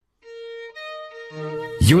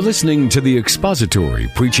You're listening to the expository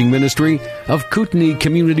preaching ministry of Kootenai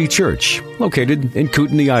Community Church, located in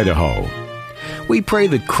Kootenai, Idaho. We pray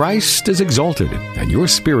that Christ is exalted and your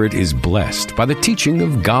spirit is blessed by the teaching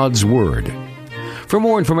of God's Word. For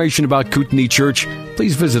more information about Kootenai Church,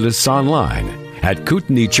 please visit us online at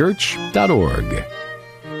kootenaichurch.org.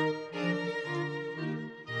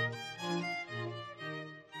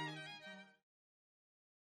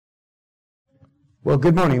 Well,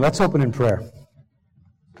 good morning. Let's open in prayer.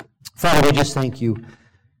 Father, we just thank you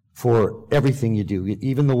for everything you do,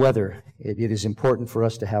 even the weather. It is important for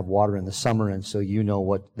us to have water in the summer, and so you know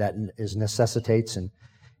what that necessitates. And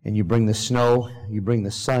you bring the snow, you bring the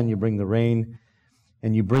sun, you bring the rain,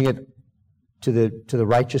 and you bring it to the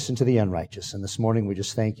righteous and to the unrighteous. And this morning we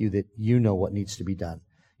just thank you that you know what needs to be done.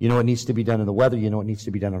 You know what needs to be done in the weather. You know what needs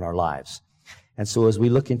to be done in our lives. And so as we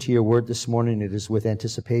look into your word this morning, it is with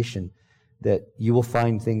anticipation that you will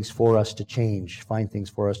find things for us to change, find things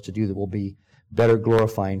for us to do that will be better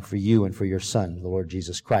glorifying for you and for your Son, the Lord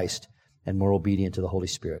Jesus Christ, and more obedient to the Holy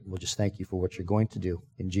Spirit. We'll just thank you for what you're going to do.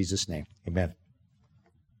 In Jesus' name, amen.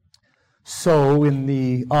 So in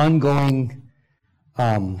the ongoing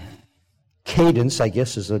cadence, I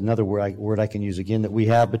guess is another word I can use again, that we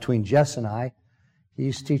have between Jess and I,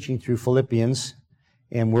 he's teaching through Philippians,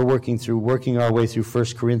 and we're working our way through 1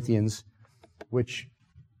 Corinthians, which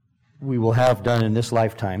we will have done in this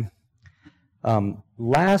lifetime.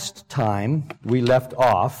 Last time we left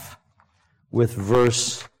off with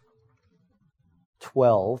verse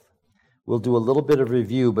 12. We'll do a little bit of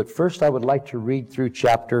review, but first I would like to read through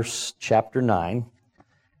chapter 9.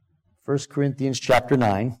 1 Corinthians chapter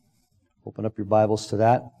 9. Open up your Bibles to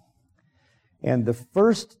that. And the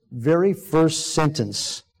very first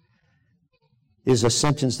sentence is a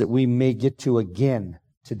sentence that we may get to again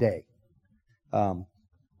today.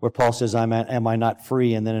 Where Paul says, am I not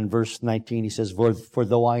free? And then in verse 19 he says, for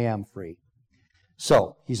though I am free.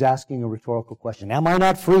 So, he's asking a rhetorical question. Am I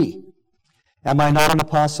not free? Am I not an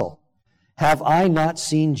apostle? Have I not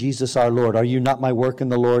seen Jesus our Lord? Are you not my work in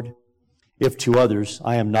the Lord? If to others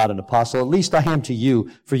I am not an apostle, at least I am to you,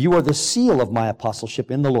 for you are the seal of my apostleship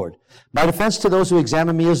in the Lord. My defense to those who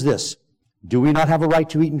examine me is this: do we not have a right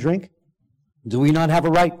to eat and drink? Do we not have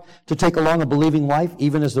a right to take along a believing wife,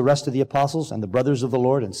 even as the rest of the apostles and the brothers of the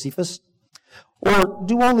Lord and Cephas? Or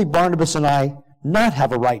do only Barnabas and I not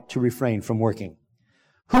have a right to refrain from working?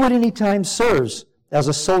 Who at any time serves as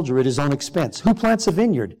a soldier at his own expense? Who plants a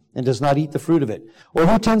vineyard and does not eat the fruit of it? Or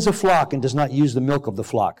who tends a flock and does not use the milk of the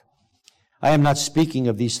flock? I am not speaking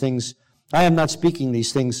these things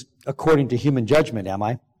according to human judgment, am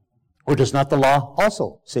I? Or does not the law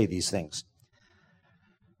also say these things?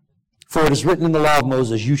 For it is written in the law of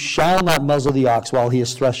Moses, you shall not muzzle the ox while he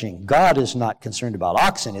is threshing. God is not concerned about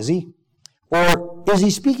oxen, is he? Or is he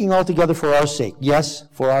speaking altogether for our sake? Yes,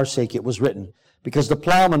 for our sake it was written. Because the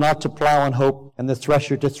plowman ought to plow in hope, and the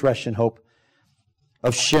thresher to thresh in hope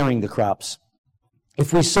of sharing the crops.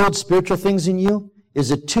 If we sowed spiritual things in you,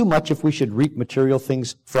 is it too much if we should reap material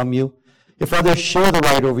things from you? If others share the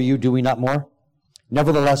right over you, do we not more?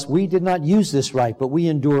 Nevertheless, we did not use this right, but we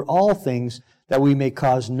endure all things that we may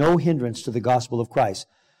cause no hindrance to the gospel of Christ.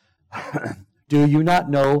 Do you not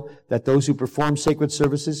know that those who perform sacred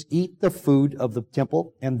services eat the food of the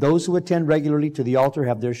temple, and those who attend regularly to the altar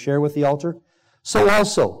have their share with the altar? So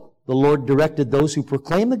also the Lord directed those who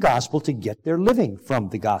proclaim the gospel to get their living from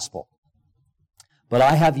the gospel. But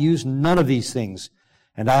I have used none of these things,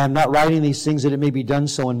 and I am not writing these things that it may be done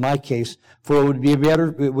so in my case, for it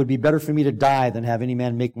would be better for me to die than have any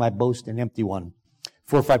man make my boast an empty one.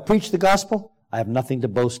 For if I preach the gospel, I have nothing to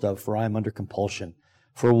boast of, for I am under compulsion.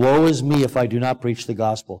 For woe is me if I do not preach the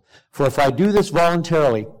gospel. For if I do this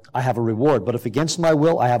voluntarily, I have a reward. But if against my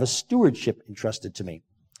will, I have a stewardship entrusted to me.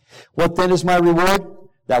 What then is my reward?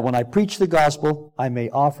 That when I preach the gospel, I may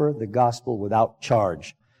offer the gospel without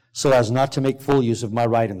charge, so as not to make full use of my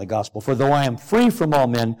right in the gospel. For though I am free from all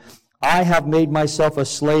men, I have made myself a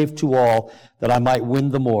slave to all, that I might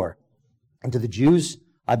win the more. And to the Jews,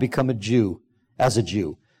 I become a Jew, as a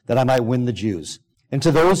Jew, that I might win the Jews. And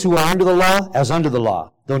to those who are under the law, as under the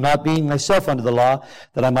law, though not being myself under the law,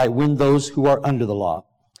 that I might win those who are under the law.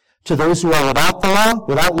 To those who are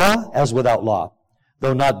without law, as without law,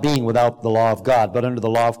 though not being without the law of God, but under the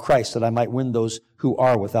law of Christ, that I might win those who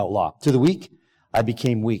are without law. To the weak, I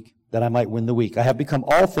became weak, that I might win the weak. I have become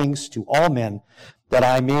all things to all men, that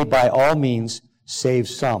I may by all means save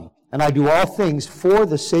some. And I do all things for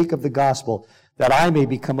the sake of the gospel, that I may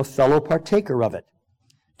become a fellow partaker of it.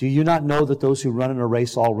 Do you not know that those who run in a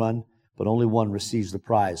race all run, but only one receives the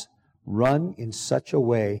prize? Run in such a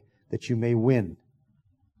way that you may win.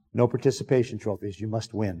 No participation trophies, you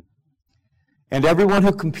must win. And everyone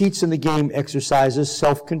who competes in the game exercises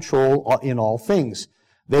self-control in all things.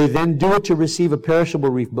 They then do it to receive a perishable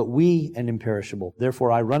wreath, but we an imperishable.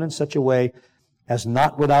 Therefore I run in such a way as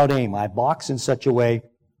not without aim. I box in such a way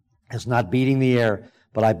as not beating the air,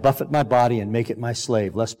 but I buffet my body and make it my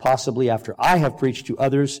slave, lest possibly after I have preached to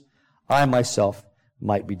others, I myself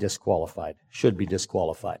might be disqualified, should be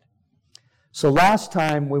disqualified. So last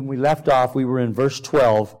time when we left off, we were in verse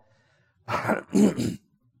 12.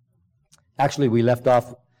 Actually, we left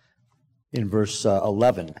off in verse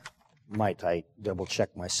 11. Might I double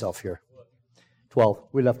check myself here? 12.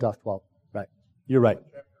 We left off 12. Right. You're right.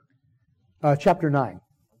 Chapter 9.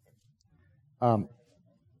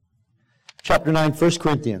 Chapter 9, 1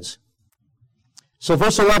 Corinthians. So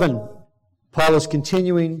verse 11, Paul is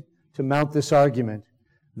continuing to mount this argument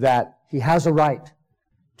that he has a right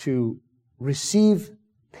to receive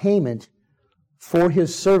payment for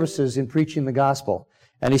his services in preaching the gospel.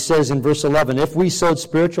 And he says in verse 11, if we sowed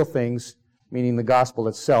spiritual things, meaning the gospel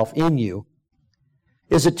itself, in you,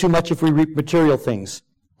 is it too much if we reap material things?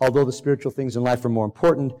 Although the spiritual things in life are more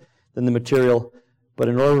important than the material, but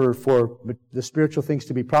in order for the spiritual things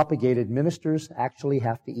to be propagated, ministers actually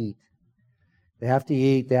have to eat. They have to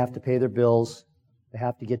eat, they have to pay their bills, they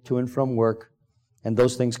have to get to and from work, and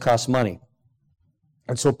those things cost money.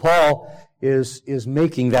 And so Paul is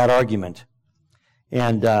making that argument.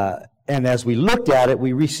 And as we looked at it,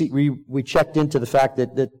 we checked into the fact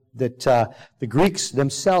that the Greeks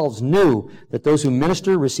themselves knew that those who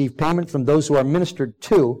minister receive payment from those who are ministered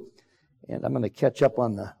to. And I'm going to catch up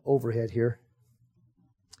on the overhead here.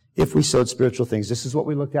 If we sowed spiritual things, this is what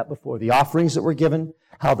we looked at before. The offerings that were given,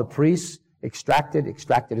 how the priests extracted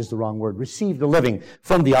is the wrong word, received a living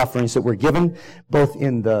from the offerings that were given, both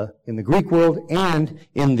in the Greek world and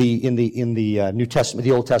in the New Testament,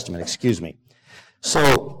 the Old Testament, excuse me.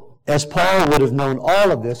 So, as Paul would have known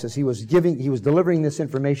all of this, as he was delivering this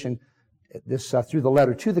information, through the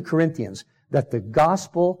letter to the Corinthians, that the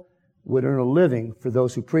gospel would earn a living for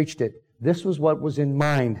those who preached it. This was what was in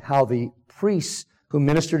mind, how the priests who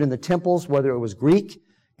ministered in the temples, whether it was Greek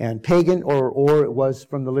and pagan or it was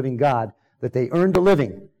from the living God, that they earned a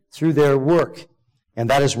living through their work, and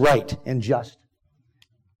that is right and just.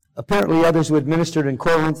 Apparently, others who had ministered in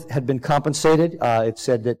Corinth had been compensated. It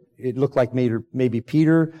said that it looked like maybe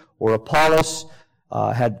Peter or Apollos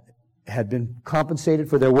had been compensated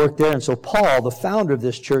for their work there, and so Paul, the founder of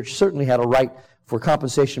this church, certainly had a right for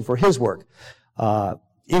compensation for his work. At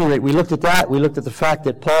any rate, we looked at that. We looked at the fact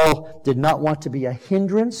that Paul did not want to be a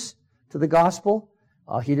hindrance to the gospel.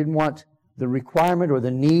 He didn't want the requirement or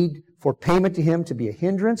the need for payment to him to be a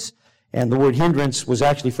hindrance. And the word hindrance was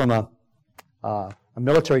actually from a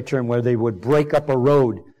military term where they would break up a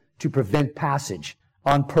road to prevent passage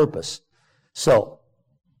on purpose. So,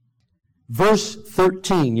 verse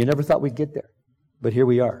 13, you never thought we'd get there, but here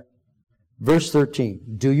we are. Verse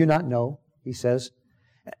 13, do you not know, he says.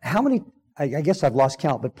 How many, I guess I've lost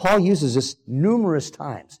count, but Paul uses this numerous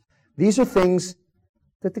times. These are things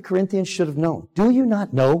that the Corinthians should have known. Do you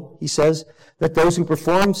not know, he says, that those who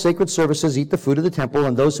perform sacred services eat the food of the temple,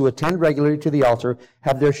 and those who attend regularly to the altar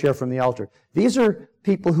have their share from the altar? These are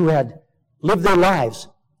people who had lived their lives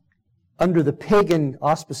under the pagan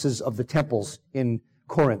auspices of the temples in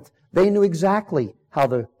Corinth. They knew exactly how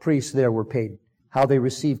the priests there were paid, how they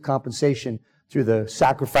received compensation through the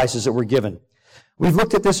sacrifices that were given. We've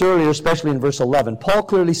looked at this earlier, especially in verse 11. Paul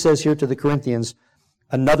clearly says here to the Corinthians,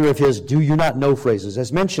 another of his do you not know phrases.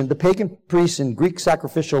 As mentioned, the pagan priests and Greek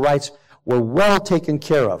sacrificial rites were well taken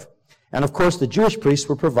care of. And of course, the Jewish priests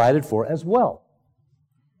were provided for as well.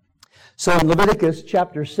 So in Leviticus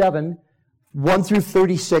chapter 7, 1 through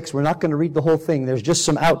 36, we're not going to read the whole thing. There's just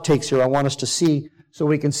some outtakes here I want us to see so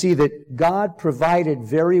we can see that God provided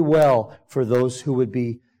very well for those who would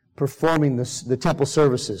be performing the temple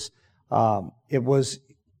services.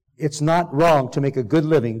 It's not wrong to make a good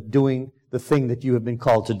living doing the thing that you have been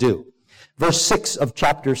called to do. Verse 6 of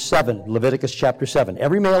chapter 7, Leviticus chapter 7.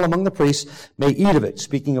 Every male among the priests may eat of it,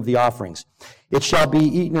 speaking of the offerings. It shall be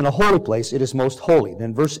eaten in a holy place. It is most holy.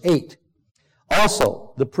 Then verse 8.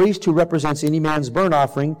 Also, the priest who represents any man's burnt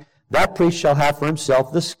offering, that priest shall have for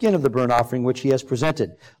himself the skin of the burnt offering which he has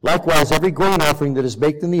presented. Likewise, every grain offering that is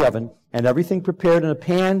baked in the oven, and everything prepared in a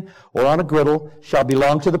pan or on a griddle, shall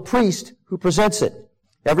belong to the priest who presents it.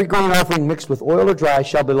 Every grain offering mixed with oil or dry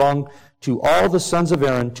shall belong to all the sons of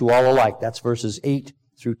Aaron, to all alike. That's verses 8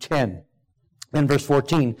 through 10. And verse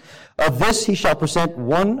 14, of this he shall present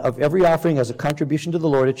one of every offering as a contribution to the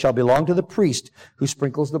Lord. It shall belong to the priest who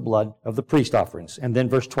sprinkles the blood of the priest offerings. And then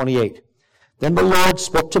verse 28, then the Lord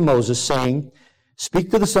spoke to Moses, saying,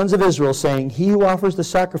 Speak to the sons of Israel, saying, He who offers the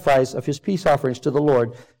sacrifice of his peace offerings to the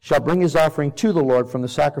Lord shall bring his offering to the Lord from the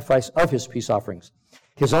sacrifice of his peace offerings.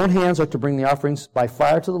 His own hands are to bring the offerings by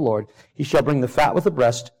fire to the Lord. He shall bring the fat with the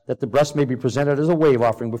breast, that the breast may be presented as a wave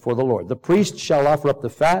offering before the Lord. The priest shall offer up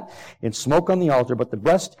the fat in smoke on the altar, but the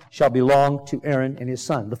breast shall belong to Aaron and his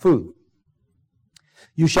son, the food.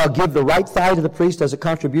 You shall give the right thigh to the priest as a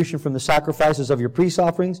contribution from the sacrifices of your peace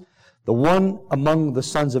offerings. The one among the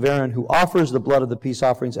sons of Aaron who offers the blood of the peace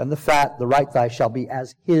offerings and the fat, the right thigh, shall be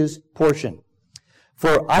as his portion.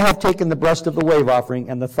 For I have taken the breast of the wave offering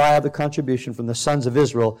and the thigh of the contribution from the sons of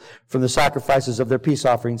Israel from the sacrifices of their peace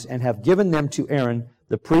offerings, and have given them to Aaron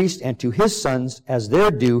the priest and to his sons as their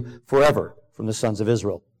due forever from the sons of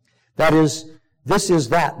Israel. That is, this is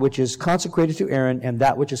that which is consecrated to Aaron and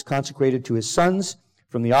that which is consecrated to his sons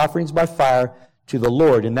from the offerings by fire to the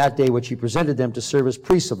Lord in that day which he presented them to serve as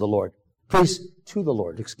priests of the Lord. Priests to the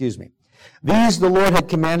Lord, These the Lord had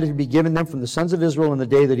commanded to be given them from the sons of Israel in the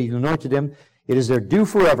day that he anointed them. It is their due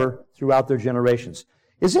forever throughout their generations.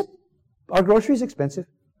 Are groceries expensive?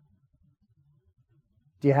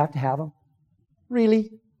 Do you have to have them?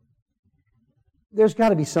 Really? There's got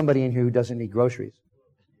to be somebody in here who doesn't need groceries.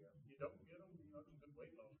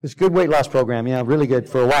 It's a good weight loss program, yeah, really good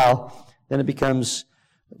for a while. Then it becomes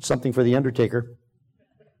something for the undertaker.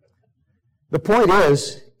 The point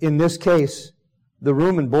is, in this case, the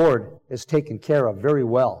room and board is taken care of very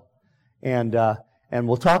well. And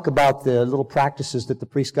we'll talk about the little practices that the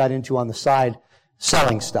priest got into on the side,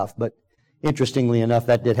 selling stuff. But interestingly enough,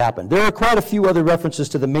 that did happen. There are quite a few other references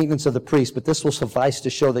to the maintenance of the priest, but this will suffice to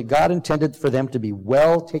show that God intended for them to be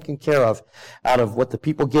well taken care of out of what the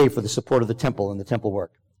people gave for the support of the temple and the temple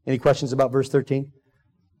work. Any questions about verse 13?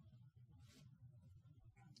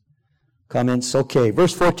 Comments? Okay.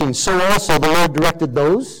 Verse 14. So also the Lord directed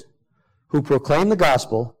those who proclaim the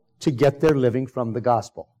gospel to get their living from the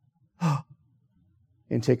gospel.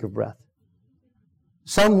 Intake of breath.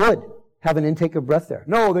 Some would have an intake of breath there.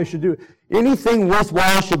 No, they should do anything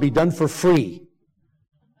worthwhile should be done for free.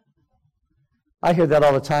 I hear that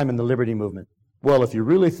all the time in the liberty movement. Well, if you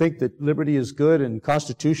really think that liberty is good and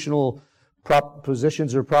constitutional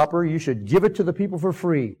positions are proper, you should give it to the people for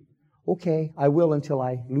free. Okay, I will until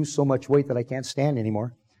I lose so much weight that I can't stand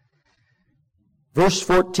anymore. Verse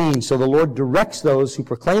 14, so the Lord directs those who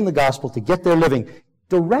proclaim the gospel to get their living.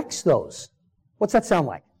 Directs those. What's that sound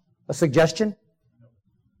like? A suggestion?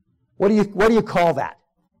 What do you call that?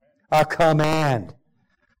 A command.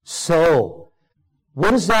 So,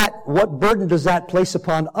 what burden does that place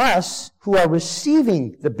upon us who are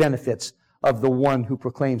receiving the benefits of the one who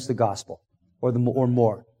proclaims the gospel? Or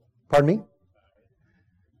more? Pardon me?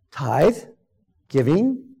 Tithe,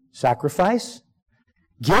 giving, sacrifice,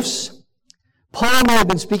 gifts. Paul may have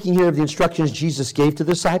been speaking here of the instructions Jesus gave to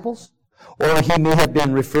the disciples, or he may have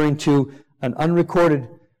been referring to an unrecorded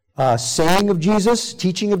saying of Jesus,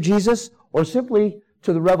 teaching of Jesus, or simply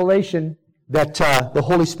to the revelation that the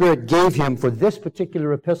Holy Spirit gave him for this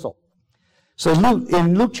particular epistle. So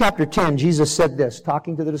in Luke chapter 10, Jesus said this,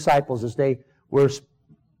 talking to the disciples as they were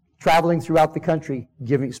traveling throughout the country,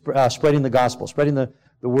 spreading the gospel, spreading the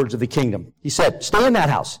words of the kingdom. He said, stay in that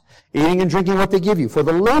house, eating and drinking what they give you, for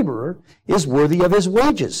the laborer is worthy of his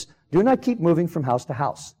wages. Do not keep moving from house to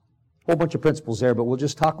house. A whole bunch of principles there, but we'll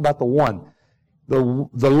just talk about the one.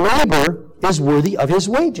 The laborer is worthy of his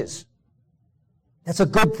wages. That's a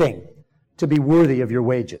good thing, to be worthy of your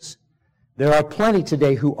wages. There are plenty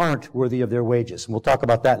today who aren't worthy of their wages, and we'll talk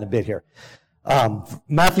about that in a bit here.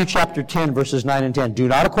 Matthew chapter 10, verses 9 and 10. Do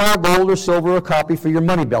not acquire gold or silver or copy for your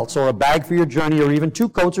money belts, or a bag for your journey, or even 2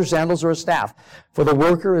 coats or sandals or a staff, for the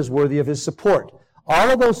worker is worthy of his support.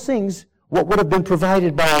 All of those things, what would have been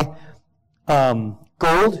provided by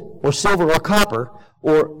gold or silver or copper,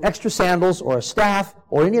 or extra sandals or a staff,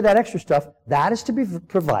 or any of that extra stuff, that is to be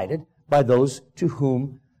provided by those to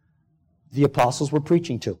whom the apostles were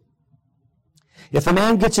preaching to. If a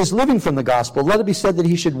man gets his living from the gospel, let it be said that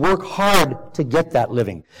he should work hard to get that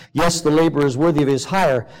living. Yes, the laborer is worthy of his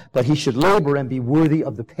hire, but he should labor and be worthy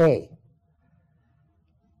of the pay.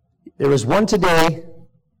 There is one today,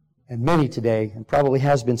 and many today, and probably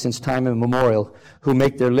has been since time immemorial, who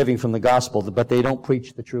make their living from the gospel, but they don't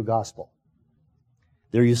preach the true gospel.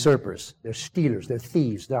 They're usurpers, they're stealers, they're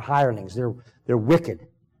thieves, they're hirelings, they're wicked.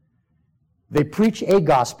 They preach a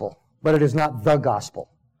gospel, but it is not the gospel.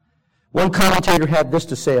 One commentator had this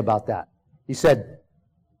to say about that. He said,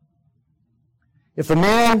 if a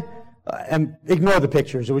man, and ignore the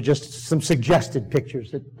pictures, it was just some suggested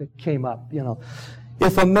pictures that came up,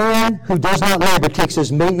 If a man who does not labor takes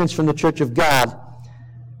his maintenance from the church of God,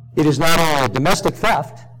 it is not only a domestic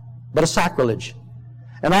theft, but a sacrilege.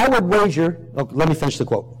 And I would wager, let me finish the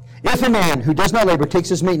quote. If a man who does not labor takes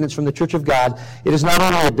his maintenance from the church of God, it is not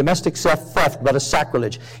only a domestic theft, but a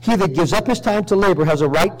sacrilege. He that gives up his time to labor has a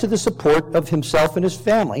right to the support of himself and his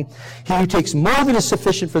family. He who takes more than is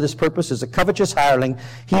sufficient for this purpose is a covetous hireling.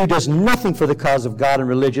 He who does nothing for the cause of God and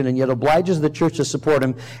religion, and yet obliges the church to support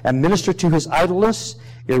him and minister to his idleness,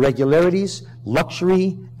 irregularities,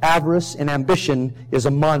 luxury, avarice, and ambition, is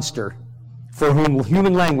a monster for whom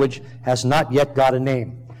human language has not yet got a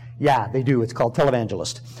name. Yeah, they do. It's called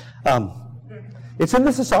televangelist. It's in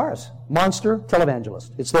the thesaurus. Monster,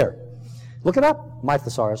 televangelist. It's there. Look it up. My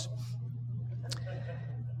thesaurus.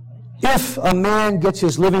 If a man gets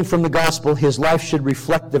his living from the gospel, his life should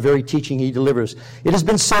reflect the very teaching he delivers. It has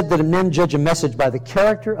been said that men judge a message by the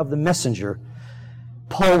character of the messenger.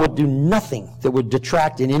 Paul would do nothing that would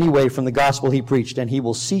detract in any way from the gospel he preached, and he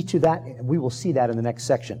will see to that, and we will see that in the next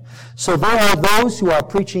section. So there are those who are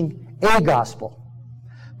preaching a gospel.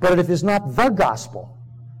 But if it is not the gospel,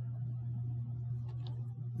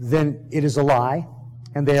 then it is a lie,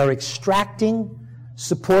 and they are extracting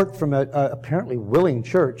support from a apparently willing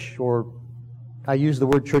church, or I use the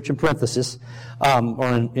word church in parenthesis,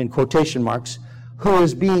 or in quotation marks, who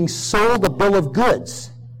is being sold a bill of goods,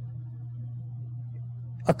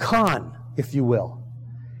 a con, if you will.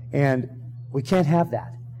 And we can't have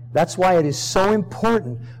that. That's why it is so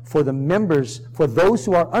important for the members, for those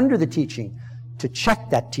who are under the teaching, to check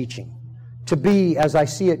that teaching, to be, as I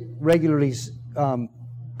see it regularly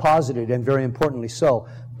posited, and very importantly so,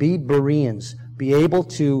 be Bereans, be able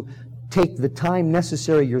to take the time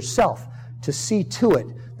necessary yourself to see to it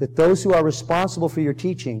that those who are responsible for your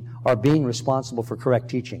teaching are being responsible for correct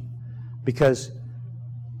teaching. Because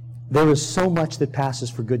there is so much that passes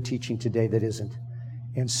for good teaching today that isn't.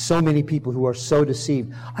 And so many people who are so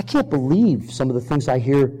deceived. I can't believe some of the things I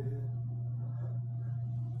hear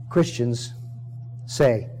Christians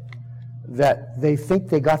say that they think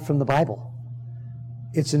they got from the Bible.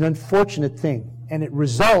 It's an unfortunate thing, and it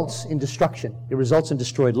results in destruction. It results in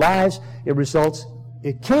destroyed lives.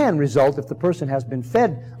 It can result, if the person has been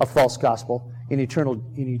fed a false gospel, in eternal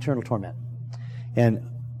torment. And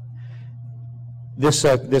this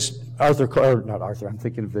I'm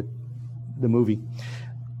thinking of the movie,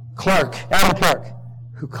 Adam Clark,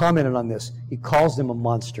 who commented on this, he calls them a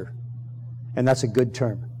monster. And that's a good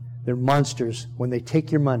term. They're monsters when they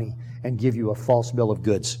take your money and give you a false bill of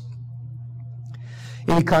goods.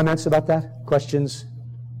 Any comments about that? Questions?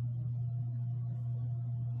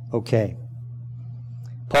 Okay.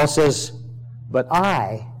 Paul says, but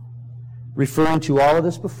I, referring to all of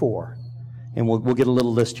this before, and we'll get a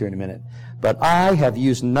little list here in a minute, but I have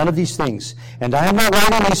used none of these things, and I am not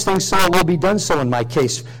writing these things so it will be done so in my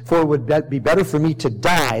case, for it would be better for me to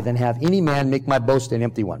die than have any man make my boast an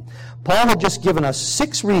empty one. Paul had just given us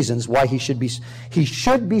 6 reasons why he should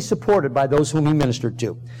be supported by those whom he ministered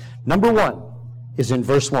to. Number 1 is in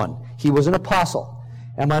verse 1. He was an apostle.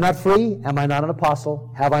 Am I not free? Am I not an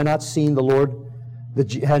apostle? Have I not seen the Lord?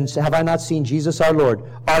 Have I not seen Jesus our Lord?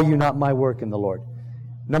 Are you not my work in the Lord?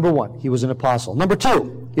 Number 1, he was an apostle. Number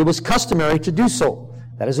 2, it was customary to do so.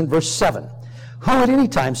 That is in verse 7. Who at any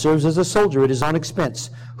time serves as a soldier at his own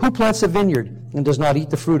expense? Who plants a vineyard and does not eat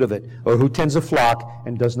the fruit of it? Or who tends a flock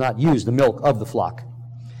and does not use the milk of the flock?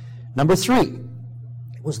 Number 3,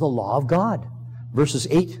 it was the law of God. Verses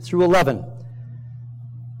 8 through 11.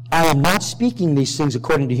 I am not speaking these things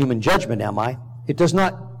according to human judgment, am I? Does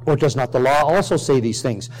not the law also say these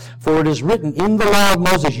things? For it is written in the law of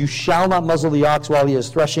Moses, you shall not muzzle the ox while he is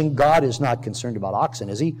threshing. God is not concerned about oxen,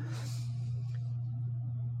 is he?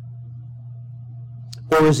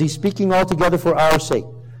 Or is he speaking altogether for our sake?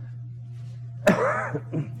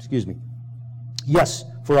 Excuse me. Yes,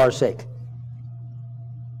 for our sake.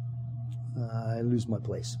 I lose my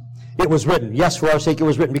place. It was written, yes, for our sake it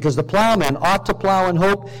was written, because the plowman ought to plow in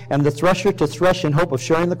hope, and the thresher to thresh in hope of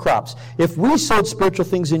sharing the crops. If we sowed spiritual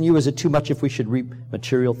things in you, is it too much if we should reap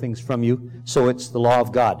material things from you? So it's the law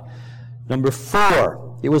of God. Number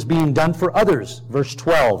 4, it was being done for others. Verse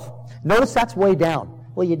 12. Notice that's way down.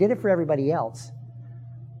 Well, you did it for everybody else.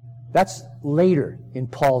 That's later in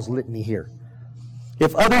Paul's litany here.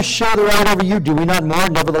 If others share the right over you, do we not more?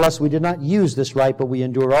 Nevertheless, we did not use this right, but we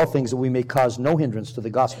endure all things that we may cause no hindrance to the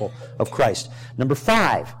gospel of Christ. Number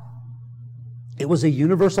 5, it was a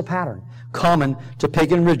universal pattern, common to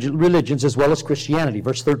pagan religions as well as Christianity.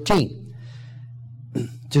 Verse 13,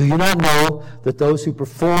 do you not know that those who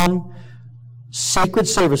perform sacred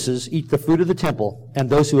services eat the food of the temple, and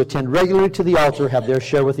those who attend regularly to the altar have their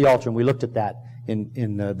share with the altar? And we looked at that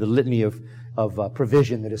in the litany of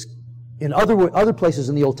provision that is in other places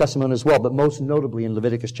in the Old Testament as well, but most notably in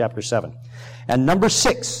Leviticus chapter 7. And number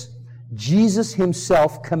 6, Jesus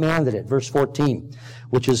himself commanded it. Verse 14,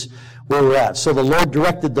 which is where we're at. So the Lord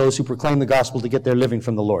directed those who proclaim the gospel to get their living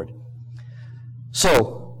from the Lord.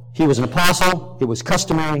 So, he was an apostle, it was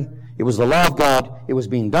customary, it was the law of God, it was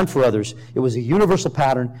being done for others, it was a universal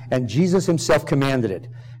pattern, and Jesus himself commanded it.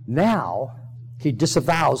 Now, he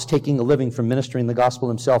disavows taking a living from ministering the gospel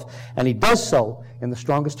himself, and he does so in the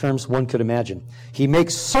strongest terms one could imagine. He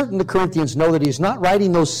makes certain the Corinthians know that he's not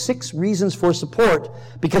writing those 6 reasons for support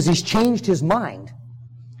because he's changed his mind.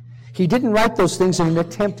 He didn't write those things in an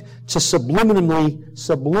attempt to subliminally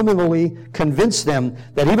convince them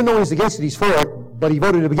that even though he's against it, he's for it, but he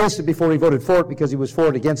voted against it before he voted for it because he was for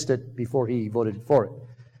it against it before he voted for it.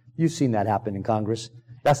 You've seen that happen in Congress.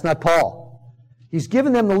 That's not Paul. He's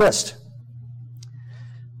given them the list.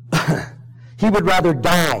 He would rather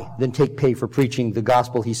die than take pay for preaching the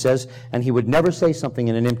gospel, he says, and he would never say something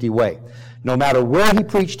in an empty way. No matter where he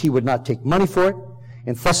preached, he would not take money for it.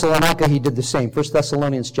 In Thessalonica, he did the same. 1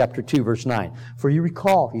 Thessalonians chapter 2, verse 9. For you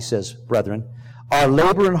recall, he says, brethren, our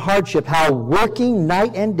labor and hardship, how working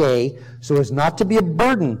night and day, so as not to be a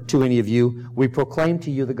burden to any of you, we proclaim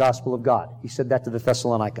to you the gospel of God. He said that to the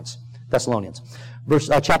Thessalonians. 2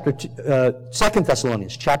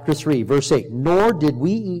 Thessalonians chapter 3, verse 8. Nor did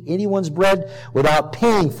we eat anyone's bread without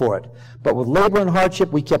paying for it, but with labor and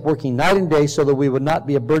hardship we kept working night and day so that we would not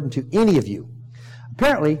be a burden to any of you.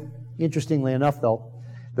 Apparently, interestingly enough though,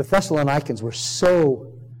 the Thessalonians were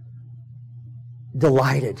so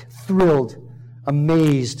delighted, thrilled,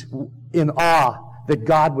 amazed, in awe that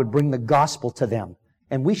God would bring the gospel to them.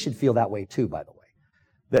 And we should feel that way too, by the way.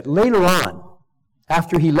 That later on,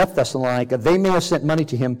 after he left Thessalonica, they may have sent money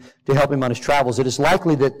to him to help him on his travels. It is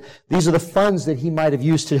likely that these are the funds that he might have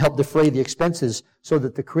used to help defray the expenses so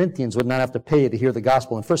that the Corinthians would not have to pay to hear the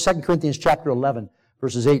gospel. In 2 Corinthians chapter 11,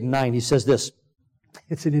 verses 8 and 9, he says this.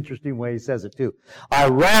 It's an interesting way he says it too. I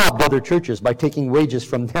robbed other churches by taking wages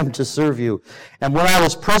from them to serve you. And when I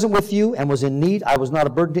was present with you and was in need, I was not a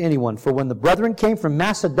burden to anyone. For when the brethren came from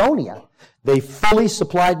Macedonia, they fully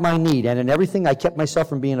supplied my need. And in everything I kept myself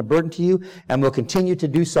from being a burden to you and will continue to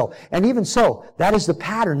do so. And even so, that is the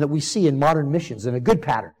pattern that we see in modern missions, and a good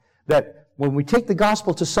pattern. That when we take the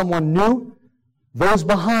gospel to someone new, those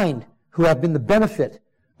behind who have been the benefit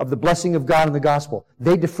of the blessing of God in the gospel,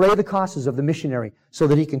 they defray the costs of the missionary so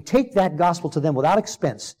that he can take that gospel to them without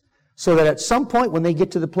expense, so that at some point when they get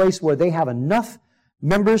to the place where they have enough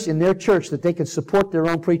members in their church that they can support their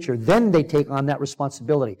own preacher, then they take on that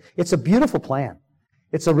responsibility. It's a beautiful plan.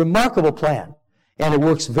 It's a remarkable plan, and it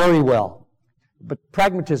works very well. But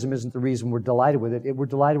pragmatism isn't the reason we're delighted with it. We're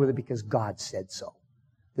delighted with it because God said so.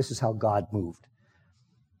 This is how God moved.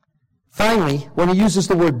 Finally, when he uses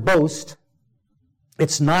the word boast,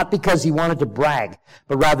 it's not because he wanted to brag,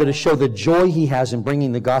 but rather to show the joy he has in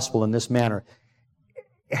bringing the gospel in this manner.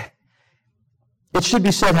 It should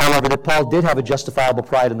be said, however, that Paul did have a justifiable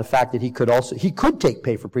pride in the fact that he could take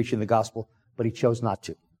pay for preaching the gospel, but he chose not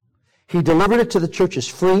to. He delivered it to the churches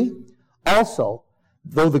free. Also,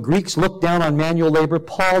 though the Greeks looked down on manual labor,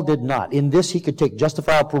 Paul did not. In this, he could take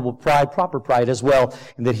justifiable pride, proper pride as well,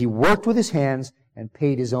 in that he worked with his hands and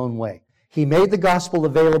paid his own way. He made the gospel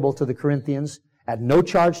available to the Corinthians at no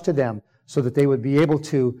charge to them, so that they would be able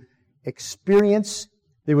to experience,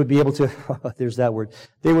 they would be able to, there's that word,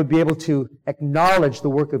 they would be able to acknowledge the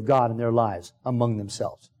work of God in their lives among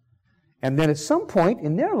themselves. And then at some point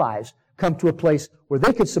in their lives, come to a place where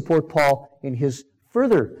they could support Paul in his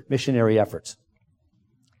further missionary efforts.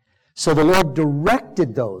 So the Lord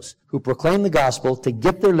directed those who proclaim the gospel to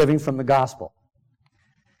get their living from the gospel.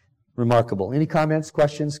 Remarkable. Any comments,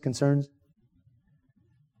 questions, concerns?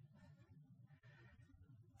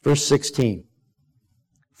 Verse 16.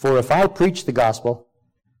 For if I preach the gospel,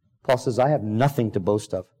 Paul says, I have nothing to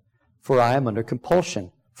boast of, for I am under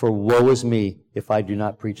compulsion. For woe is me if I do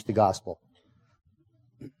not preach the gospel.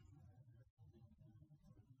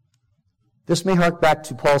 This may hark back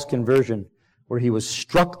to Paul's conversion, where he was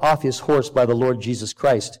struck off his horse by the Lord Jesus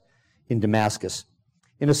Christ in Damascus.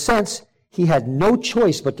 In a sense, he had no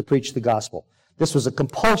choice but to preach the gospel. This was a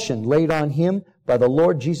compulsion laid on him by the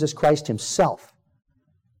Lord Jesus Christ himself.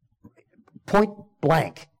 Point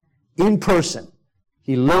blank, in person,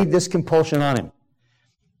 he laid this compulsion on him.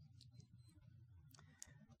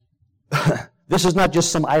 This is not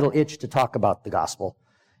just some idle itch to talk about the gospel,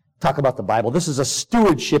 talk about the Bible. This is a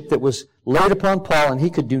stewardship that was laid upon Paul, and he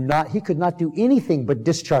could not do anything but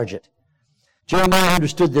discharge it. Jeremiah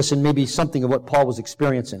understood this, and maybe something of what Paul was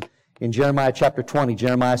experiencing. In Jeremiah chapter 20,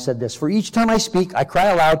 Jeremiah said this, For each time I speak, I cry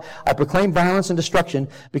aloud, I proclaim violence and destruction,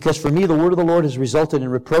 because for me the word of the Lord has resulted in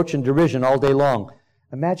reproach and derision all day long.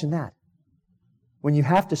 Imagine that. When you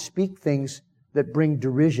have to speak things that bring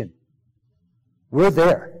derision, We're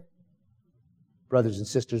there. Brothers and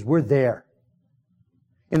sisters, we're there.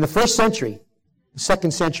 In the first century, the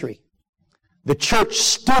second century, the church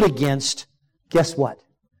stood against, guess what?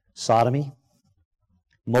 Sodomy,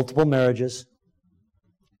 multiple marriages,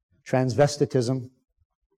 transvestitism.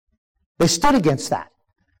 They stood against that.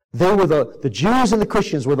 They were the Jews and the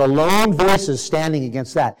Christians were the lone voices standing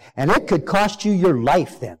against that. And it could cost you your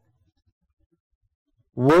life then.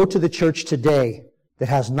 Woe to the church today that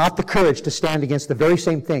has not the courage to stand against the very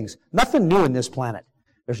same things. Nothing new in this planet.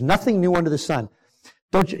 There's nothing new under the sun.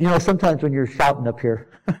 Don't you know, sometimes when you're shouting up here,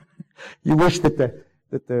 you wish that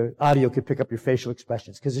the audio could pick up your facial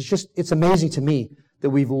expressions. Because it's amazing to me that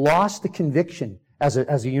we've lost the conviction as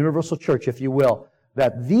a universal church, if you will,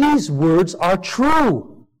 that these words are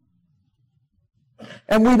true.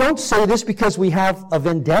 And we don't say this because we have a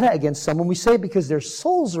vendetta against someone. We say it because their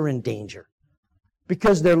souls are in danger.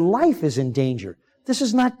 Because their life is in danger. This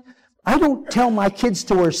is not, I don't tell my kids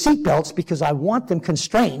to wear seatbelts because I want them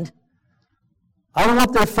constrained. I don't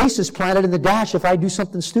want their faces planted in the dash if I do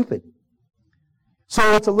something stupid.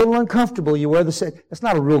 So it's a little uncomfortable. You wear the seatbelt. It's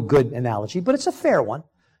not a real good analogy, but it's a fair one.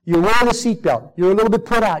 You wear the seatbelt. You're a little bit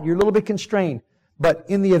put out. You're a little bit constrained. But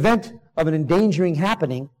in the event of an endangering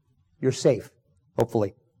happening, you're safe.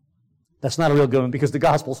 Hopefully. That's not a real good one because the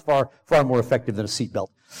gospel's far more effective than a seatbelt.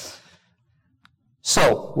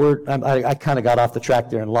 So, I kind of got off the track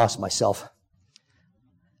there and lost myself.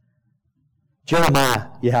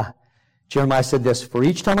 Jeremiah said this, "For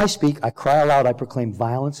each time I speak, I cry aloud, I proclaim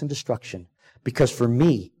violence and destruction. Because for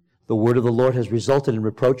me, the word of the Lord has resulted in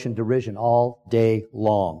reproach and derision all day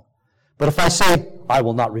long. But if I say, I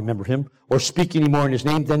will not remember him, or speak any more in his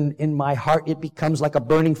name, then in my heart it becomes like a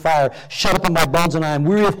burning fire, shut up in my bones, and I am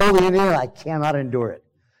weary of holding it in, and I cannot endure it."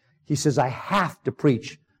 He says, I have to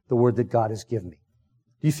preach the word that God has given me.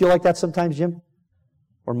 Do you feel like that sometimes, Jim?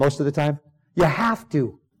 Or most of the time? You have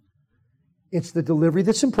to. It's the delivery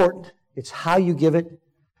that's important. It's how you give it.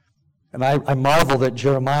 And I marvel that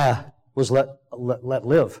Jeremiah was let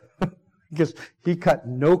live. Because he cut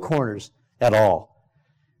no corners at all.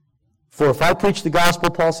 For if I preach the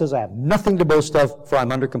gospel, Paul says, I have nothing to boast of, for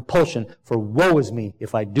I'm under compulsion, for woe is me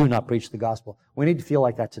if I do not preach the gospel. We need to feel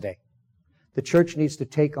like that today. The church needs to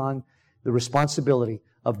take on the responsibility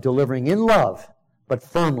of delivering in love, but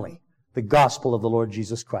firmly, the gospel of the Lord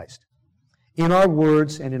Jesus Christ. In our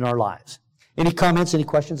words and in our lives. Any comments, any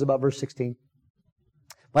questions about verse 16?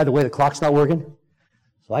 By the way, the clock's not working,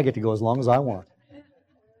 so I get to go as long as I want.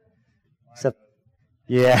 Except,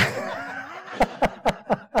 yeah.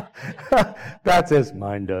 That's as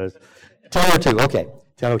mine does. 10:02, okay,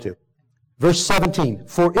 10:02. Verse 17,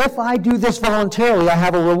 "For if I do this voluntarily, I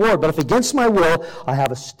have a reward, but if against my will, I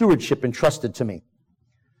have a stewardship entrusted to me."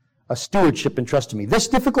 A stewardship entrusted to me. This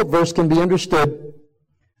difficult verse can be understood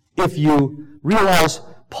if you realize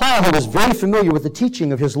Paul, who was very familiar with the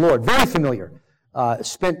teaching of his Lord, very familiar,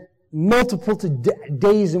 spent multiple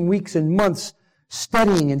days and weeks and months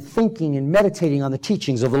studying and thinking and meditating on the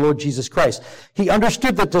teachings of the Lord Jesus Christ. He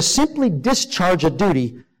understood that to simply discharge a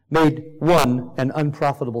duty made one an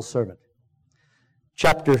unprofitable servant.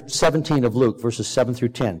 Chapter 17 of Luke, verses 7 through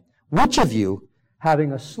 10. "Which of you,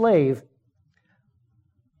 having a slave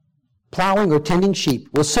plowing or tending sheep,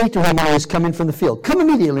 will say to him when he is coming from the field, 'Come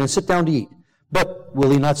immediately and sit down to eat'? But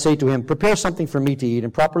will he not say to him, 'Prepare something for me to eat,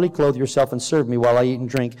 and properly clothe yourself and serve me while I eat and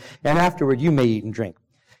drink, and afterward you may eat and drink'?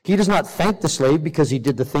 He does not thank the slave because he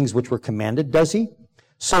did the things which were commanded, does he?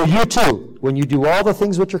 So you too, when you do all the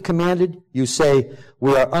things which are commanded, you say,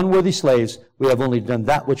 'We are unworthy slaves, we have only done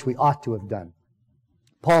that which we ought to have done.'"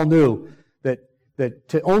 Paul knew that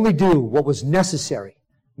to only do what was necessary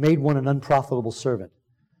made one an unprofitable servant.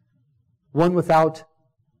 One without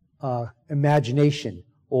imagination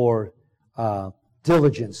or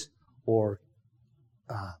diligence or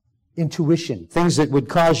intuition, things that would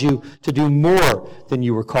cause you to do more than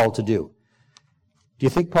you were called to do. Do you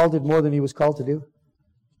think Paul did more than he was called to do?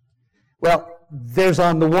 Well, there's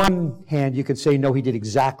on the one hand, you could say, no, he did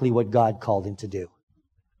exactly what God called him to do.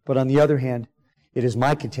 But on the other hand, it is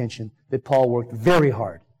my contention that Paul worked very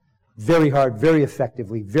hard, very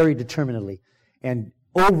effectively, very determinedly, and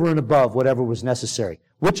over and above whatever was necessary.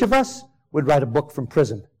 Which of us would write a book from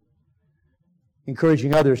prison,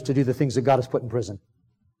 encouraging others to do the things that God has put in prison?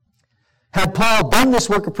 Had Paul done this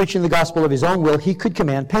work of preaching the gospel of his own will, he could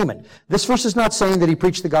command payment. This verse is not saying that he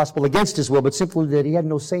preached the gospel against his will, but simply that he had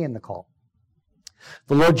no say in the call.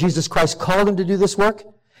 The Lord Jesus Christ called him to do this work,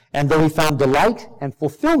 and though he found delight and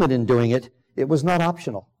fulfillment in doing it, it was not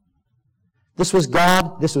optional. This was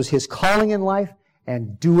God, this was his calling in life,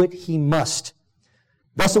 and do it he must.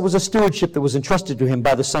 Thus it was a stewardship that was entrusted to him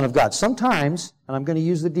by the Son of God. Sometimes, and I'm going to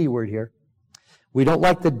use the D word here, We don't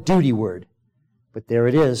like the duty word, but there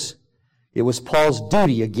it is. It was Paul's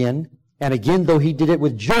duty again, and again, though he did it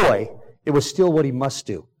with joy, it was still what he must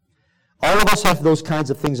do. All of us have those kinds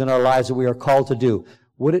of things in our lives that we are called to do.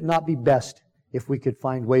 Would it not be best if we could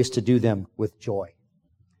find ways to do them with joy?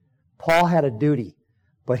 Paul had a duty,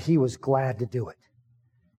 but he was glad to do it.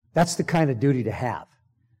 That's the kind of duty to have.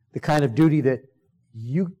 The kind of duty that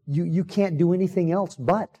you can't do anything else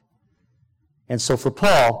but. And so for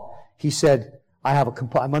Paul, he said,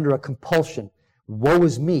 I'm under a compulsion. Woe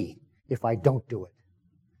is me if I don't do it.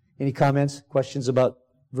 Any comments, questions about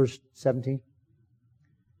verse 17?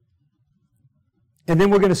 And then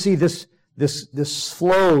we're going to see this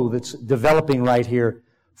flow that's developing right here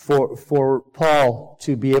for Paul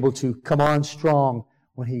to be able to come on strong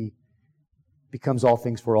when he becomes all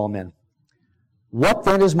things for all men. What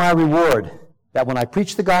then is my reward? That when I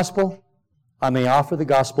preach the gospel, I may offer the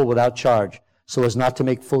gospel without charge, so as not to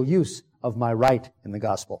make full use of my right in the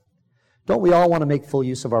gospel. Don't we all want to make full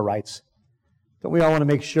use of our rights? Don't we all want to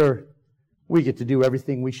make sure we get to do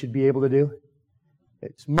everything we should be able to do?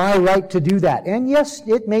 It's my right to do that. And yes,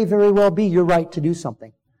 it may very well be your right to do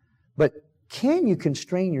something. But can you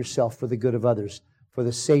constrain yourself for the good of others, for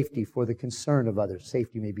the safety, for the concern of others?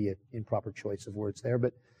 Safety may be an improper choice of words there,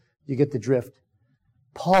 but you get the drift.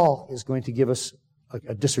 Paul is going to give us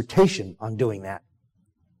a dissertation on doing that.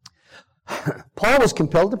 Paul was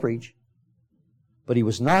compelled to preach, but he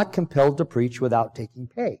was not compelled to preach without taking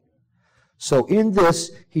pay. So in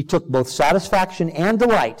this, he took both satisfaction and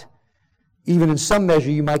delight, even in some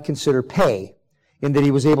measure you might consider pay, in that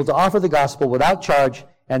he was able to offer the gospel without charge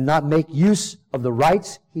and not make use of the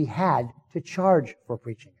rights he had to charge for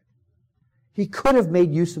preaching it. He could have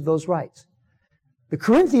made use of those rights. The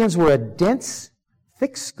Corinthians were a dense,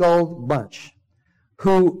 thick-skulled bunch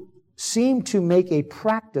who seemed to make a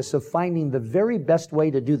practice of finding the very best way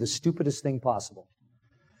to do the stupidest thing possible.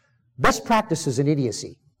 Best practices in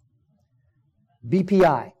idiocy.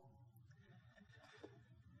 BPI.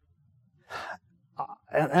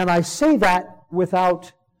 And I say that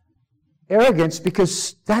without arrogance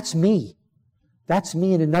because that's me. That's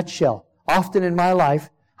me in a nutshell. Often in my life,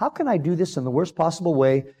 how can I do this in the worst possible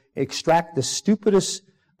way, extract the stupidest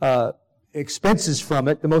expenses from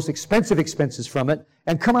it, the most expensive expenses from it,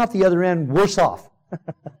 and come out the other end worse off?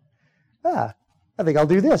 I think I'll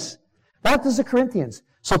do this. That was the Corinthians.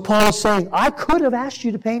 So Paul is saying, I could have asked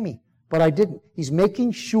you to pay me, but I didn't. He's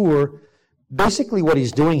making sure, basically what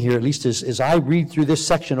he's doing here, at least as I read through this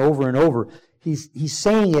section over and over, he's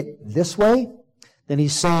saying it this way, then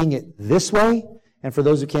he's saying it this way, and for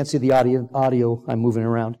those who can't see the audio, I'm moving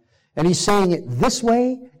around, and he's saying it this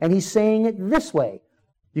way, and he's saying it this way.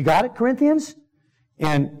 You got it, Corinthians?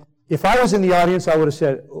 And if I was in the audience, I would have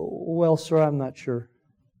said, well, sir, I'm not sure.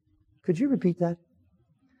 Could you repeat that?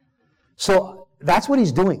 So that's what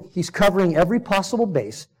he's doing. He's covering every possible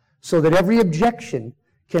base so that every objection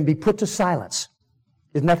can be put to silence.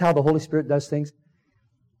 Isn't that how the Holy Spirit does things?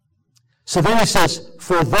 So then he says,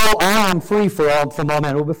 for though I am free from all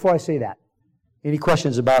men. Well, before I say that, any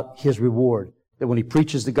questions about his reward? That when he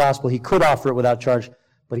preaches the gospel, he could offer it without charge,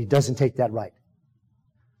 but he doesn't take that right.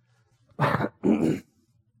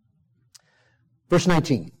 Verse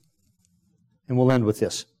 19, and we'll end with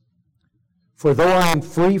this. For though I am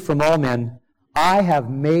free from all men, I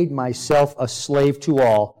have made myself a slave to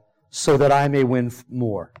all, so that I may win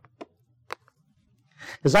more.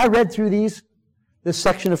 As I read through this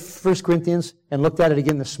section of 1 Corinthians and looked at it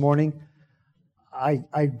again this morning,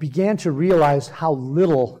 I began to realize how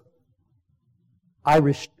little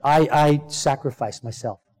I sacrificed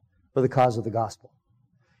myself for the cause of the gospel.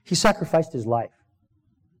 He sacrificed his life.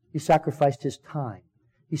 He sacrificed his time.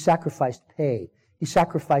 He sacrificed pay. He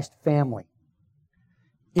sacrificed family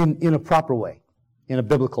in a proper way, in a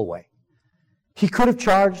biblical way. He could have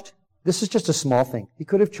charged, this is just a small thing, he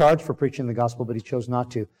could have charged for preaching the gospel, but he chose not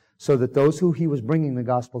to, so that those who he was bringing the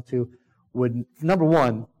gospel to would, number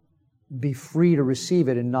one, be free to receive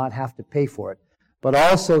it and not have to pay for it. But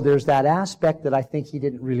also there's that aspect that I think he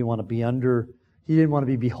didn't really want to be under, he didn't want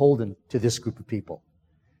to be beholden to this group of people.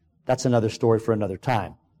 That's another story for another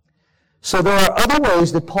time. So there are other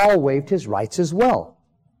ways that Paul waived his rights as well.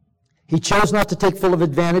 He chose not to take full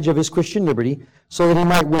advantage of his Christian liberty so that he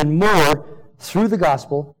might win more through the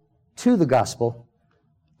gospel, to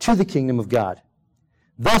the kingdom of God.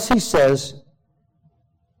 Thus he says,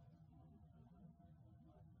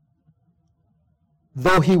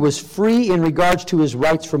 though he was free in regards to his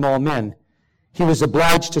rights from all men, he was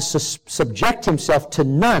obliged to subject himself to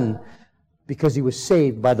none because he was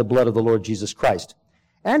saved by the blood of the Lord Jesus Christ,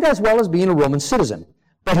 and as well as being a Roman citizen.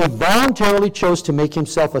 But he voluntarily chose to make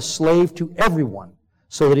himself a slave to everyone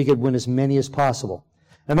so that he could win as many as possible.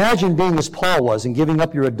 Imagine being as Paul was and giving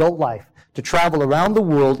up your adult life to travel around the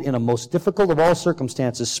world in a most difficult of all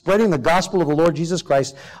circumstances, spreading the gospel of the Lord Jesus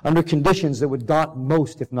Christ under conditions that would daunt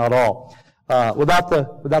most, if not all. Without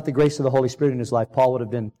the grace of the Holy Spirit in his life, Paul would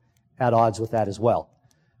have been at odds with that as well.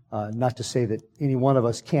 Not to say that any one of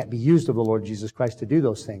us can't be used of the Lord Jesus Christ to do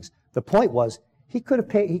those things. The point was, he could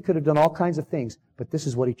have done all kinds of things, but this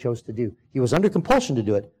is what he chose to do. He was under compulsion to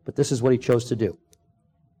do it, but this is what he chose to do.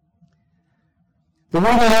 The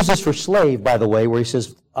word he uses for slave, by the way, where he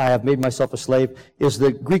says, I have made myself a slave, is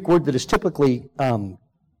the Greek word that is typically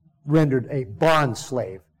rendered a bond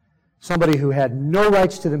slave. Somebody who had no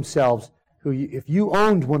rights to themselves, who, if you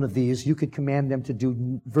owned one of these, you could command them to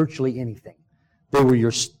do virtually anything. They were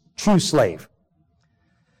your true slave.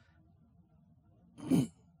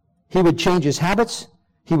 He would change his habits.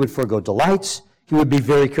 He would forego delights. He would be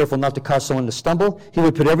very careful not to cause someone to stumble. He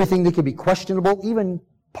would put everything that could be questionable, even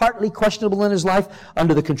partly questionable in his life,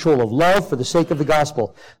 under the control of love for the sake of the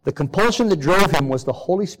gospel. The compulsion that drove him was the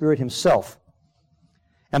Holy Spirit himself.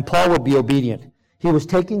 And Paul would be obedient. He was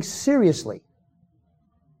taking seriously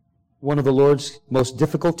one of the Lord's most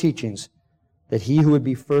difficult teachings, that he who would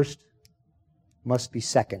be first must be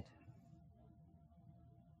second.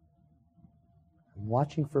 I'm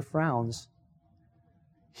watching for frowns.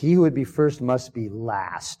 He who would be first must be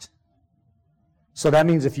last. So that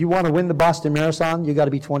means if you want to win the Boston Marathon, you've got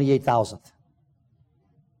to be 28,000th.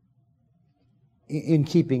 In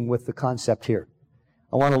keeping with the concept here.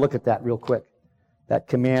 I want to look at that real quick. That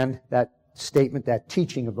command, that statement, that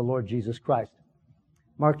teaching of the Lord Jesus Christ.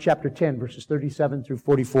 Mark chapter 10, verses 37 through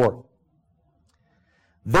 44.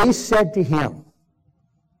 They said to him,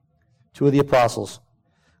 two of the apostles,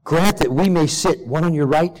 grant that we may sit one on your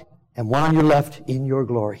right and one on your left in your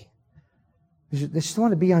glory. They just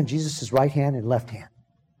want to be on Jesus' right hand and left hand.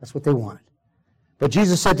 That's what they wanted. But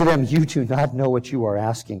Jesus said to them, you do not know what you are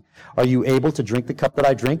asking. Are you able to drink the cup that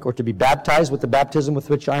I drink, or to be baptized with the baptism with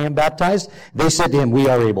which I am baptized? They said to him, we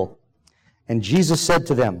are able. And Jesus said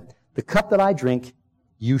to them, the cup that I drink,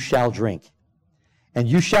 you shall drink. And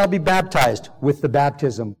you shall be baptized with the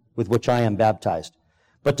baptism with which I am baptized.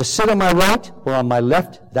 But to sit on my right or on my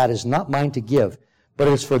left, that is not mine to give, but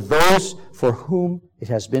it is for those for whom it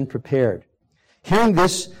has been prepared. Hearing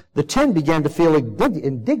this, the 10 began to feel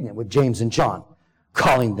indignant with James and John,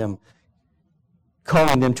 calling them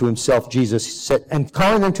to himself. Jesus said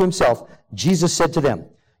to them,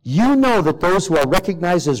 you know that those who are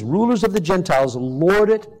recognized as rulers of the Gentiles lord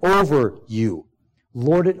it over you.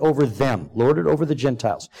 Lord it over them. Lord it over the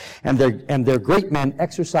Gentiles. And their great men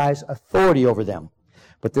exercise authority over them.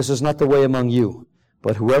 But this is not the way among you.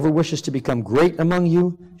 But whoever wishes to become great among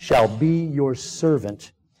you shall be your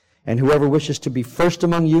servant. And whoever wishes to be first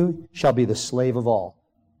among you shall be the slave of all.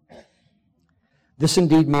 This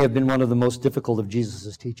indeed may have been one of the most difficult of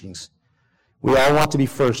Jesus' teachings. We all want to be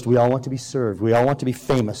first. We all want to be served. We all want to be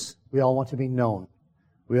famous. We all want to be known.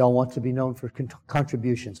 We all want to be known for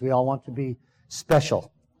contributions. We all want to be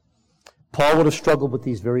special. Paul would have struggled with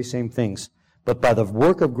these very same things. But by the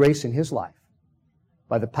work of grace in his life,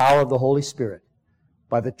 by the power of the Holy Spirit,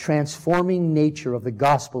 by the transforming nature of the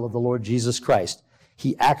gospel of the Lord Jesus Christ,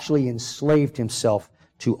 he actually enslaved himself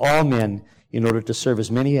to all men in order to serve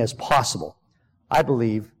as many as possible. I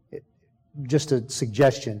believe, just a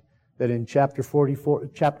suggestion, that in chapter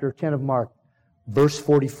 10 of Mark, verse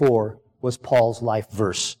 44 was Paul's life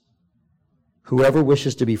verse. Whoever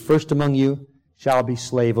wishes to be first among you shall be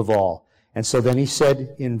slave of all. And so then he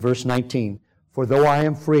said in verse 19, for though I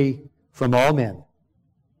am free from all men,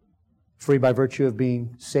 free by virtue of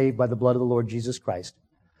being saved by the blood of the Lord Jesus Christ,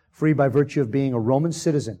 free by virtue of being a Roman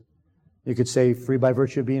citizen. You could say free by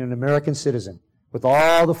virtue of being an American citizen, with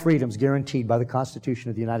all the freedoms guaranteed by the Constitution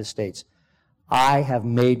of the United States. I have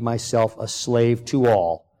made myself a slave to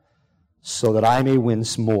all, so that I may win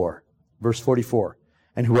some more. Verse 44,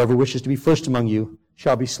 and whoever wishes to be first among you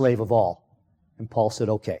shall be slave of all. And Paul said,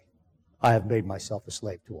 okay, I have made myself a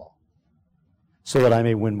slave to all, so that I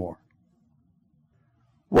may win more.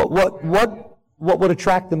 What would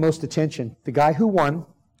attract the most attention? The guy who won,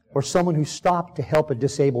 or someone who stopped to help a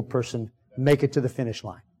disabled person make it to the finish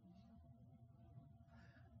line?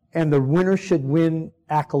 And the winner should win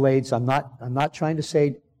accolades. I'm not trying to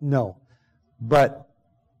say no. But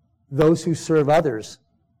those who serve others,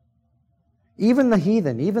 even the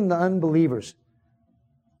heathen, even the unbelievers,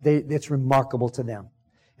 it's remarkable to them.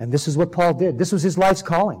 And this is what Paul did. This was his life's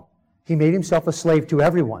calling. He made himself a slave to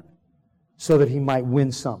everyone so that he might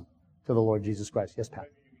win some to the Lord Jesus Christ. Yes, Pat?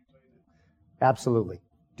 Absolutely.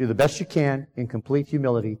 Do the best you can in complete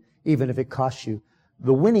humility, even if it costs you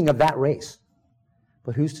the winning of that race.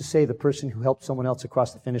 But who's to say the person who helped someone else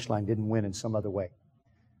across the finish line didn't win in some other way,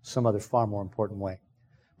 some other far more important way?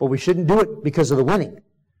 But we shouldn't do it because of the winning.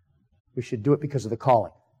 We should do it because of the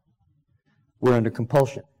calling. We're under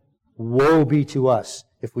compulsion. Woe be to us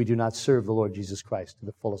if we do not serve the Lord Jesus Christ to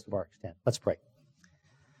the fullest of our extent. Let's pray.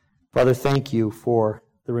 Father, thank you for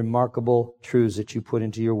the remarkable truths that you put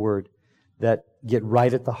into your word that get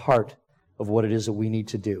right at the heart of what it is that we need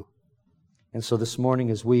to do. And so this morning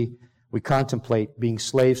as we contemplate being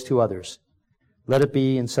slaves to others, let it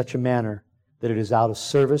be in such a manner that it is out of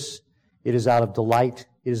service, it is out of delight,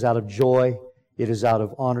 it is out of joy, it is out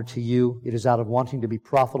of honor to you, it is out of wanting to be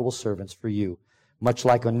profitable servants for you, much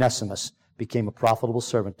like Onesimus became a profitable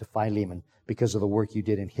servant to Philemon because of the work you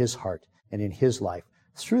did in his heart and in his life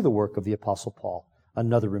through the work of the Apostle Paul.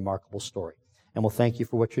 Another remarkable story. And we'll thank you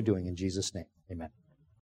for what you're doing in Jesus' name. Amen.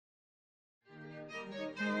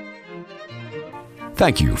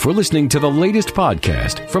 Thank you for listening to the latest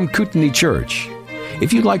podcast from Kootenai Church.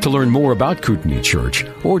 If you'd like to learn more about Kootenai Church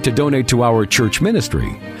or to donate to our church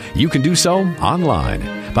ministry, you can do so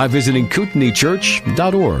online by visiting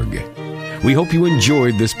kootenaichurch.org. We hope you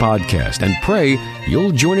enjoyed this podcast and pray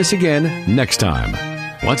you'll join us again next time.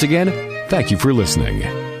 Once again, thank you for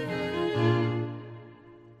listening.